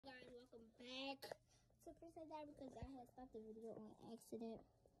super sad that because I had stopped the video on accident.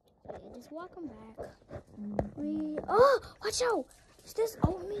 So yeah, just welcome back. Oh, watch out! Is this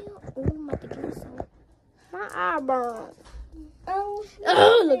oatmeal? Oh, I'm about to get some. My eyebrow. Oh,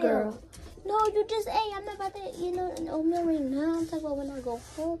 look, girl. No, you just ate. I'm not about to eat an oatmeal right now. I'm talking about when I go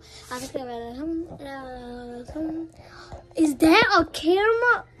home. I can feel Is that a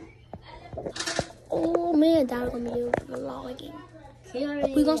camera? Oh man, that's gonna be vlogging.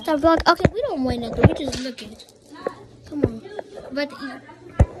 We gonna start vlogging. Okay, we don't want nothing. We just looking. Come on. About to eat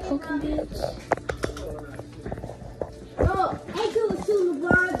pumpkin bits. Oh, I do a shoe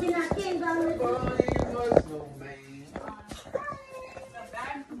LeBron, then I can't go with it.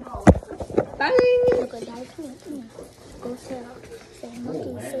 Look at that. Come here. Go say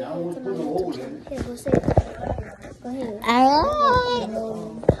monkey. Say it to my YouTube channel. Here, go say it. Go ahead. Alright.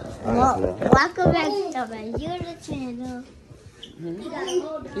 Welcome back to my YouTube channel.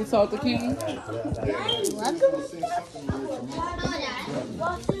 You saw the king? Welcome.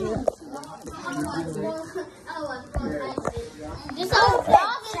 This our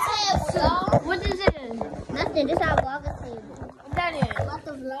vlogging table. What is it? Nothing. This our vlogging table. What that is? What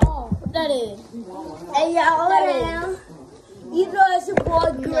the vlog? What that is? Hey, y'all, hold on. You know it's your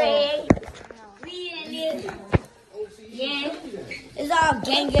boy Greg. We in it. Yeah. It's all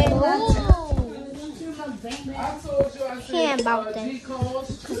gang. He ain't about that.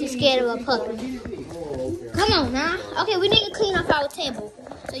 Because he's scared of a puppy. Come on now. Okay, we need to clean up our table.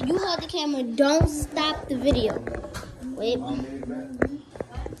 So you hold the camera. Don't stop the video. Wait.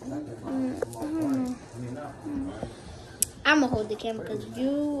 I'm going to hold the camera because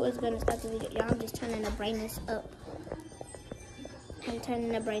you is going to stop the video. Y'all, I'm just turning the brightness up. I'm turning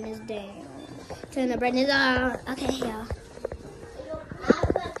the brightness down. Turn the brightness up. Okay, y'all.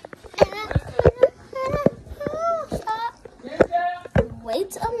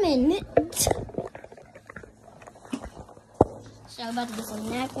 Wait a minute. So I'm about to get some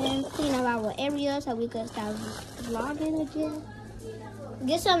napkins, clean up our area so we can start vlogging again.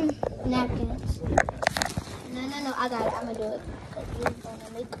 Get some napkins. No, I got it. I'm gonna do it.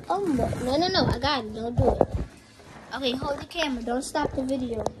 No, I got it. Don't do it. Okay, hold the camera. Don't stop the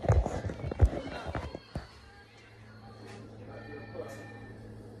video.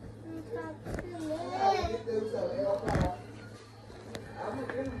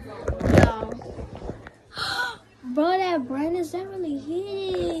 Bro, that brightness, that really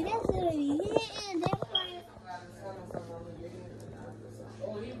hit. That's really hitting. That's like...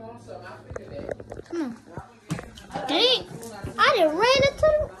 Come on. Dang. I done ran into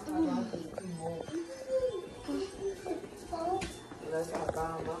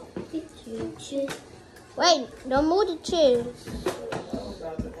the... Wait, don't move the chairs.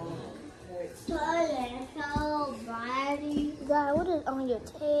 God, what is on your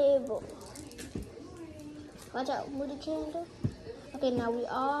table? Watch out, move the candle. Okay, now we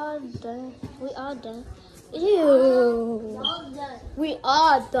all done. Ew. We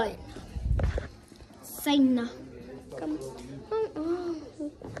all done. Say no.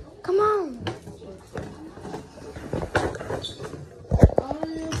 Come on.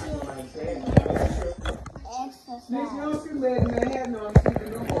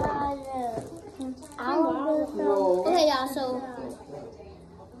 Okay, y'all, so...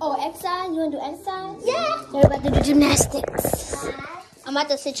 Oh, exercise? You want to do exercise? Yeah. We're about to do gymnastics. I'm about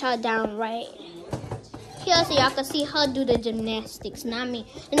to sit y'all down right here so y'all can see her do the gymnastics, not me.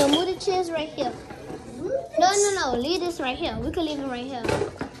 And then move the chairs right here. No. Leave this right here. We can leave it right here.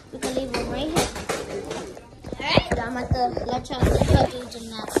 Alright? So I'm about to let y'all see her do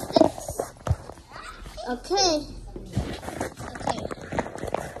gymnastics. Okay.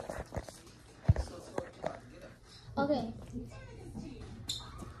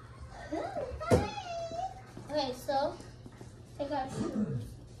 Okay, so take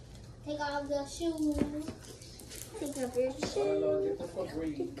off the shoes. Take off your shoes.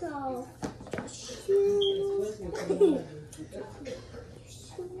 Take off shoes.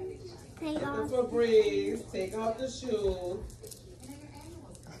 Take off for breeze. Take off the shoes.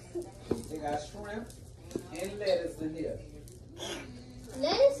 They got shrimp and lettuce in here.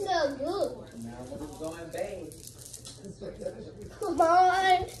 Lettuce smell good. Now when it's going bad. Come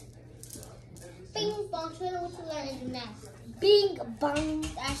on. Bing bong. Show them what you learn in gymnastics. Bing bong.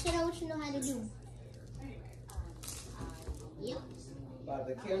 I show them what you know how to do. Yep. About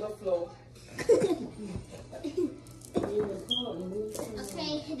the killer flow. Okay,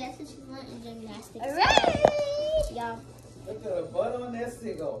 that's what you learn in gymnastics. Alright. Y'all. Look at the butt on that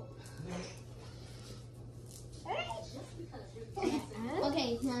cigar.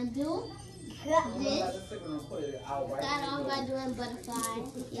 Okay, now do This. Start Start off by doing butterfly.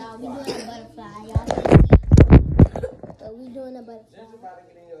 Y'all, we doing a butterfly. Y'all see? So we doing a butterfly. Just about to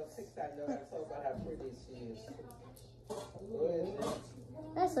get in your TikTok, though. I told about how pretty she is. What is it?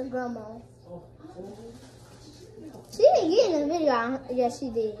 That's a grandma. She didn't get in the video. Yes, she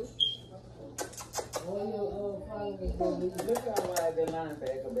did. Look how wide the line for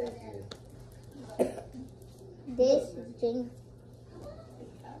Echo back is. This is Jing.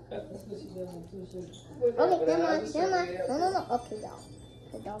 Okay, never mind. No. Okay, y'all.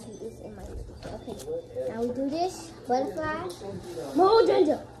 The doggy is in my video. Okay, now we do this. Butterfly. More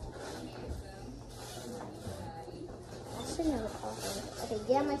ginger. I should never call her. Okay,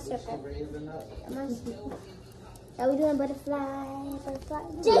 get out my circle. Now we doing butterfly. That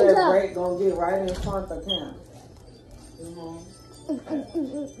Ginger. break gonna get right in front of the camera.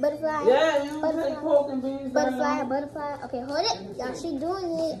 Butterfly. Yeah, you say pork and beans. Butterfly. Okay, hold it. Y'all, she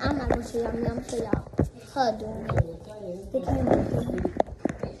doing it. I'm not gonna show y'all. I'm gonna show y'all her doing it. The camera.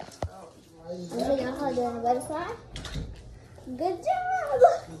 I'm gonna show y'all her doing butterfly. Good job.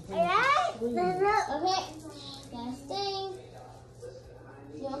 Alright. Okay. Last thing.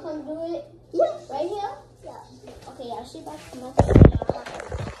 You wanna come do it? Yeah. Right here? Yeah. Okay, y'all. She back to my y'all.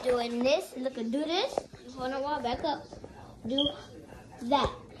 Doing this. Look, do this. Hold on, wall. Back up. Do that.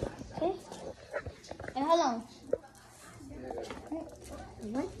 Okay? Hey, hold on.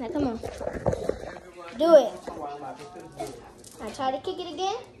 Now, come on. Do it. Now, try to kick it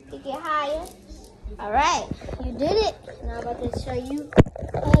again. Kick it higher. All right. You did it. Now, I'm about to show you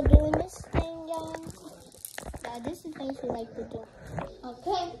her doing this thing, y'all. Now, this is the thing she like to do.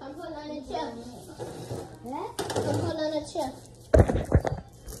 Okay. I'm putting on the chair. I'm putting on the chair.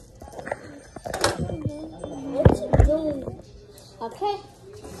 What you doing? Okay.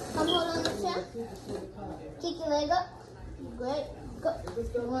 Come hold on the chair. Kick your leg up. Great. Go.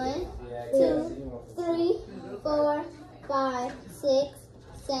 1, 2, 3, 4, 5, 6,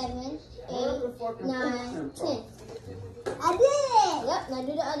 7, 8, 9, 10. I did it. Yep. Now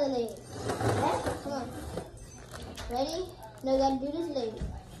do the other leg. Okay. Come on. Ready? Now you gotta do this leg.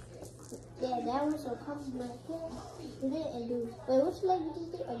 Yeah, that one. So come right here. Do it and do. Wait, which leg you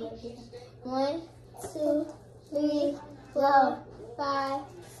just did? Oh yeah, this one. 1, 2, 3, 4, 5,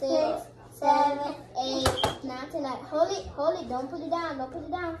 6, 7, 8, 9, 10. Hold it. Don't put it down.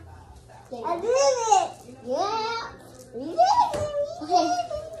 There. I did it. Yeah. We did it. Okay.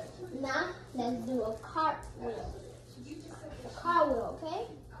 Now let's do a cartwheel. A cartwheel, okay?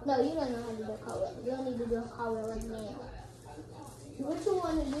 No, you don't know how to do a cartwheel. You don't need to do a cartwheel right now. What you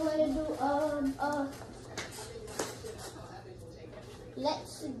want to do? You want to do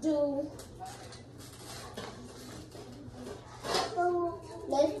let's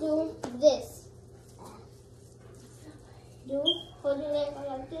do this. Hold your leg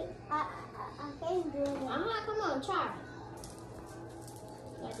like this. I can't do it. Come on, try.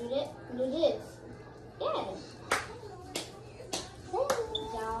 Now do this. Do this. Yeah.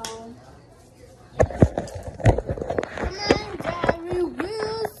 Down. Come on, Jerry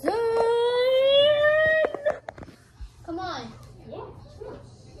Wilson. Come on. Yeah.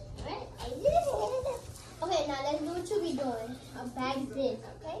 Alright, I did it. Okay, now let's do what you be doing. A back this,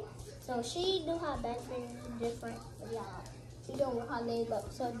 okay? So she do her back this different, y'all. She doing with her leg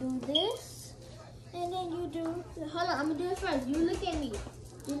up. So do this, and then you do. Hold on, I'm gonna do it first. You look at me.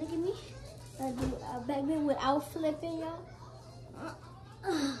 You look at me. I do a back bend without flipping, y'all.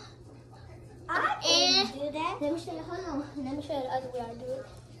 I can't do that. Let me show you. Hold on. Let me show you the other way I do it.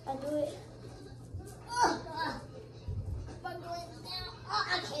 I do it. I'm going down.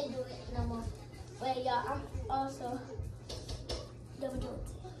 I can't do it no more. Wait, y'all. I'm also double doing.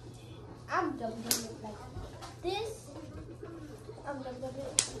 I'm double doing it like this. I'm double doing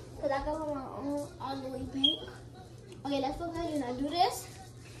it because I got my own all the way back. Okay, let's look at you. Now do this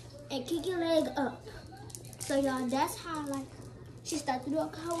and kick your leg up. So y'all, that's how like she started to do a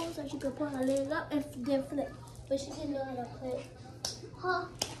cartwheel, so she could put her leg up and then flip. But she didn't know how to flip her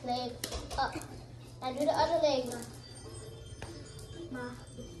leg up. Now do the other leg now.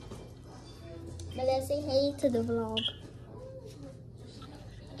 Now let's say hey to the vlog.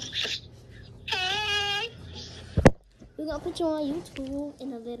 Hey. We're gonna put you on YouTube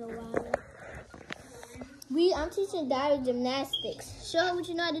in a little while. I'm teaching Dari gymnastics. Show her what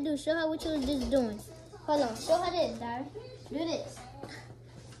you know how to do. Show her what you was just doing. Hold on. Show her this, Dari. Do this.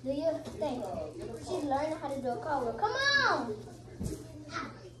 Do your thing. She's learning how to do a cartwheel. Come on.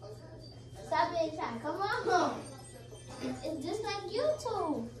 Stop being shy. Come on. It's just like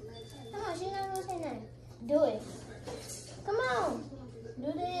YouTube. Come on. She's not going to say nothing. Do it. Come on.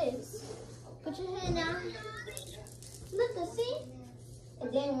 Do this. Put your hand down. Look, see?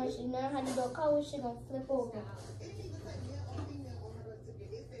 And then then when she learns how to do a cartwheel, she's gonna flip over.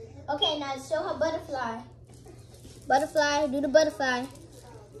 Okay, now show her butterfly. Butterfly, do the butterfly.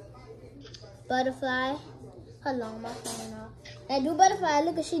 Butterfly. Hold on, my phone off. Now do butterfly.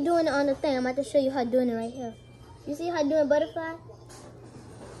 Look at she doing it on the thing. I'm about to show you her doing it right here. You see her doing butterfly?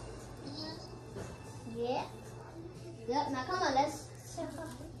 Yeah. Yep, now come on, let's check her.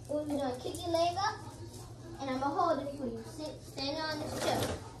 What we're doing, kick your leg up, and I'm gonna hold it for you. Stand on this chair.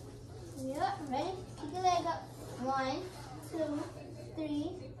 Yep, ready? Kick your leg up. 1, 2,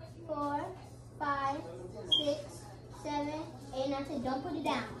 3, 4, 5, 6, 7, 8, 9, 10. Don't put it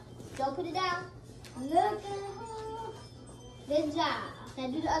down. Don't put it down. Look at her. Good job. Now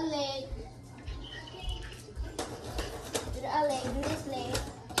do the other leg. Do the other leg. Do this leg.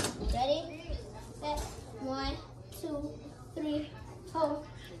 Ready? Set. 1, 2, 3, 4,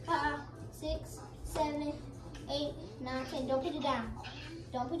 5, 6, 7, 8, 9, 10. Don't put it down.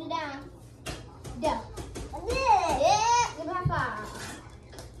 Don't put it down. Down. Yeah. Give me a high five.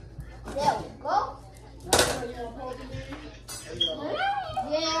 There we go.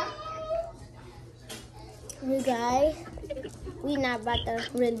 Yeah. You guys, we not about to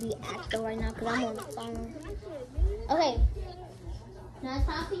really be acting right now because I'm on the phone. Okay. Now it's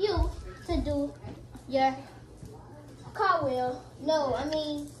time for you to do your cartwheel. No, I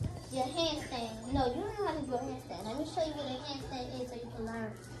mean your handstand. No, you don't know how to do a handstand. Let me show you what a handstand is so you can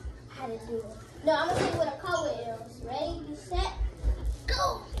learn how to do it. No, I'm going to show you what a cartwheel is. Ready? You set?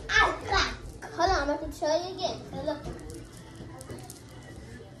 Go! Hold on, I'm about to show you again. So look.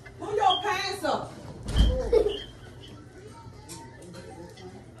 Pull your pants up.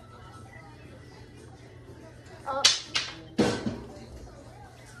 Oh.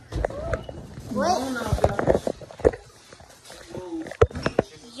 Wait.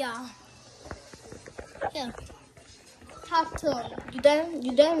 Yeah. Yeah. Talk to him. You done?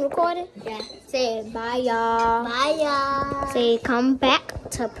 You done recording? Yeah. Say bye, y'all. Bye, y'all. Say come back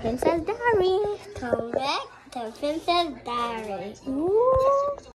to Princess Diary. Come back to Princess Diary. Ooh.